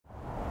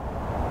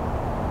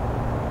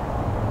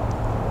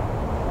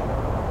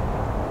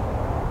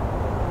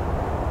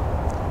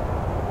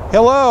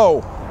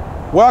Hello,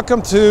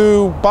 welcome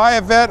to Buy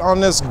a Vet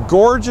on this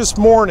gorgeous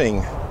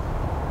morning.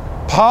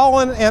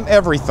 Pollen and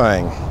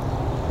everything.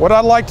 What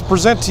I'd like to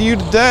present to you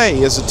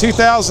today is a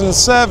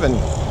 2007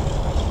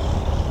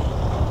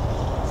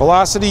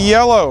 Velocity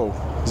Yellow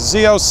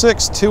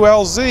Z06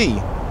 2LZ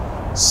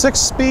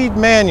 6-speed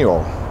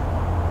manual,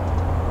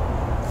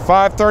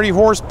 530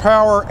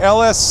 horsepower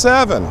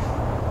LS7,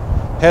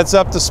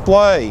 heads-up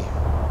display,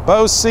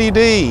 Bose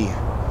CD,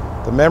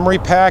 the memory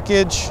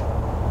package,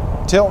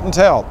 tilt and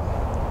tilt,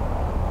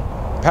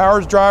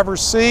 powers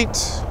driver's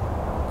seat,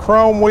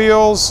 chrome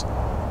wheels,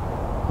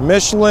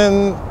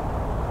 Michelin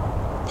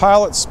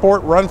Pilot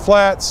Sport run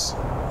flats,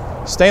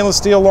 stainless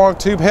steel long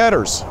tube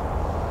headers.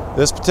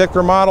 This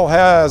particular model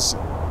has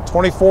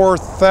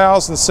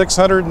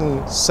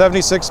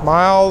 24,676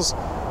 miles.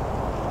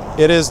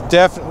 It is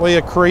definitely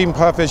a cream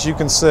puff, as you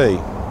can see.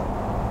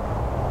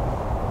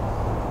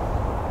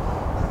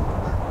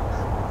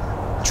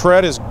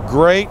 Tread is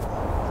great.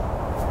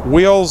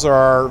 Wheels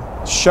are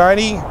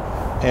shiny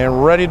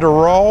and ready to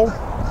roll.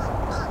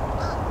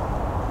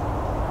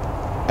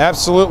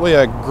 Absolutely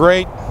a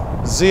great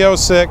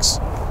Z06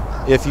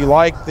 if you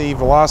like the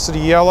Velocity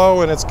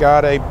Yellow and it's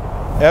got a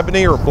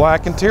ebony or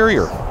black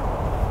interior.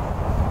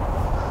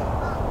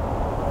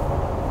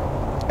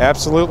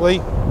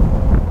 Absolutely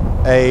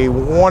a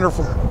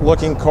wonderful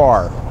looking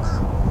car.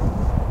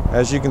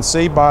 As you can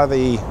see by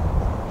the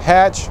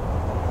hatch,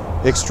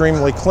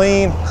 extremely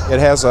clean. It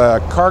has a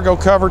cargo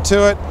cover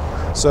to it,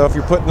 so if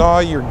you're putting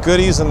all your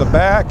goodies in the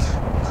back,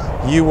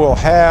 you will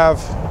have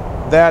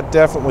that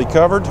definitely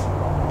covered.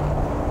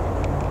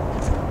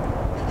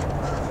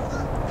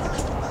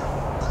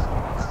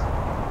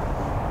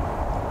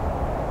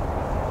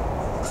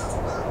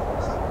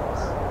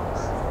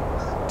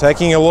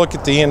 Taking a look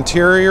at the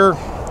interior,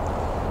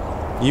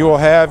 you will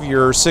have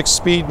your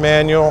 6-speed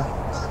manual.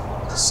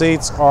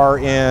 Seats are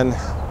in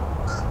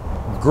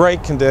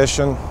great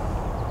condition.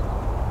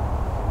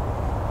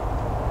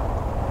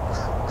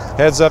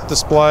 Heads-up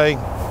display,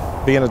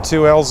 being a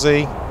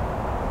 2LZ.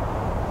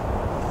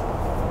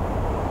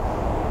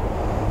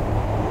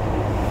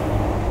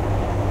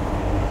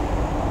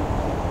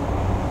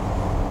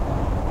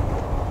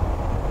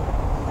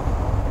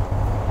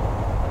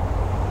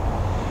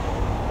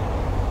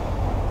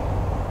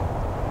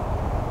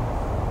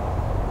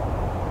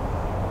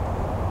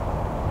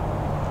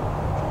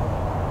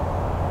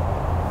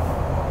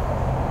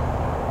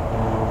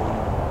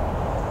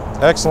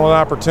 Excellent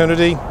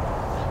opportunity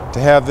to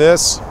have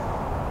this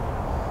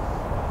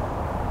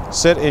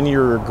sit in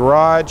your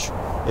garage.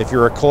 If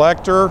you're a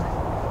collector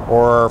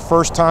or a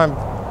first-time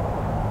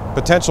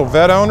potential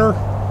vet owner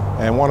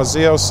and want a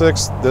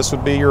Z06, this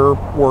would be your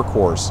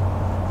workhorse.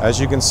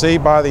 As you can see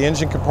by the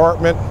engine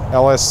compartment,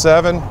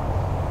 LS7,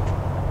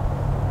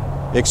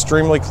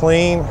 extremely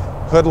clean.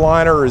 Hood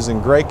liner is in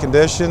great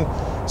condition,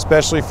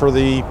 especially for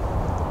the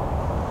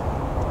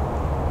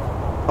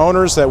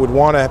owners that would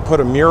want to put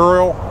a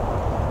mural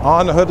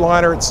on the hood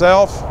liner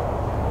itself.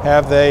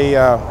 Have the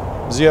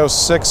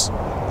Z06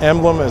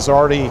 emblem is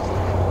already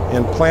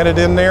implanted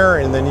in there,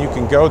 and then you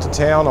can go to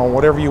town on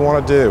whatever you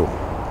want to do.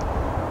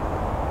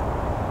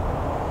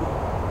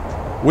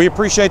 We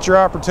appreciate your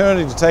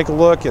opportunity to take a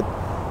look at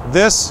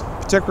this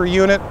particular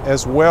unit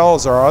as well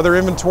as our other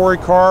inventory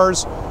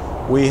cars.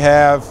 We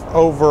have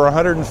over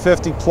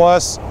 150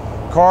 plus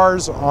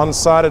cars on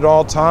site at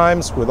all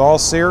times with all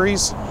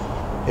series.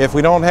 If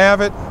we don't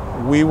have it,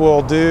 we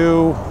will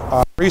do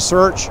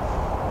research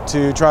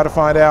to try to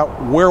find out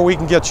where we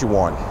can get you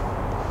one.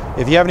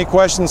 If you have any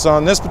questions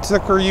on this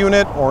particular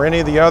unit or any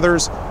of the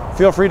others,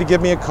 feel free to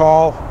give me a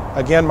call.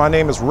 Again, my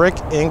name is Rick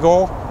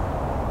Engel.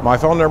 My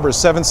phone number is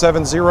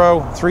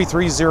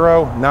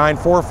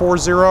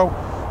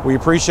 770-330-9440. We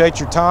appreciate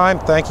your time.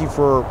 Thank you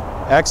for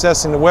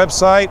accessing the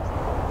website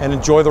and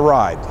enjoy the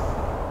ride.